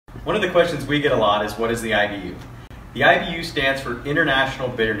One of the questions we get a lot is, what is the IBU? The IBU stands for International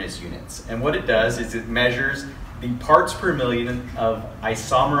Bitterness Units, and what it does is it measures the parts per million of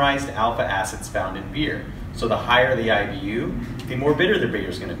isomerized alpha acids found in beer. So the higher the IBU, the more bitter the beer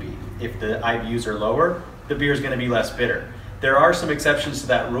is going to be. If the IBUs are lower, the beer is going to be less bitter. There are some exceptions to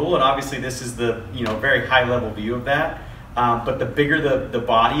that rule, and obviously this is the very high level view of that. But the bigger the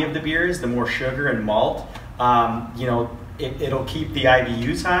body of the beer is, the more sugar and malt, it'll keep the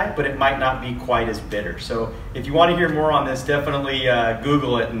IBUs high, but it might not be quite as bitter. So if you want to hear more on this, definitely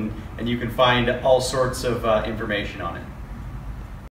Google it, and you can find all sorts of information on it.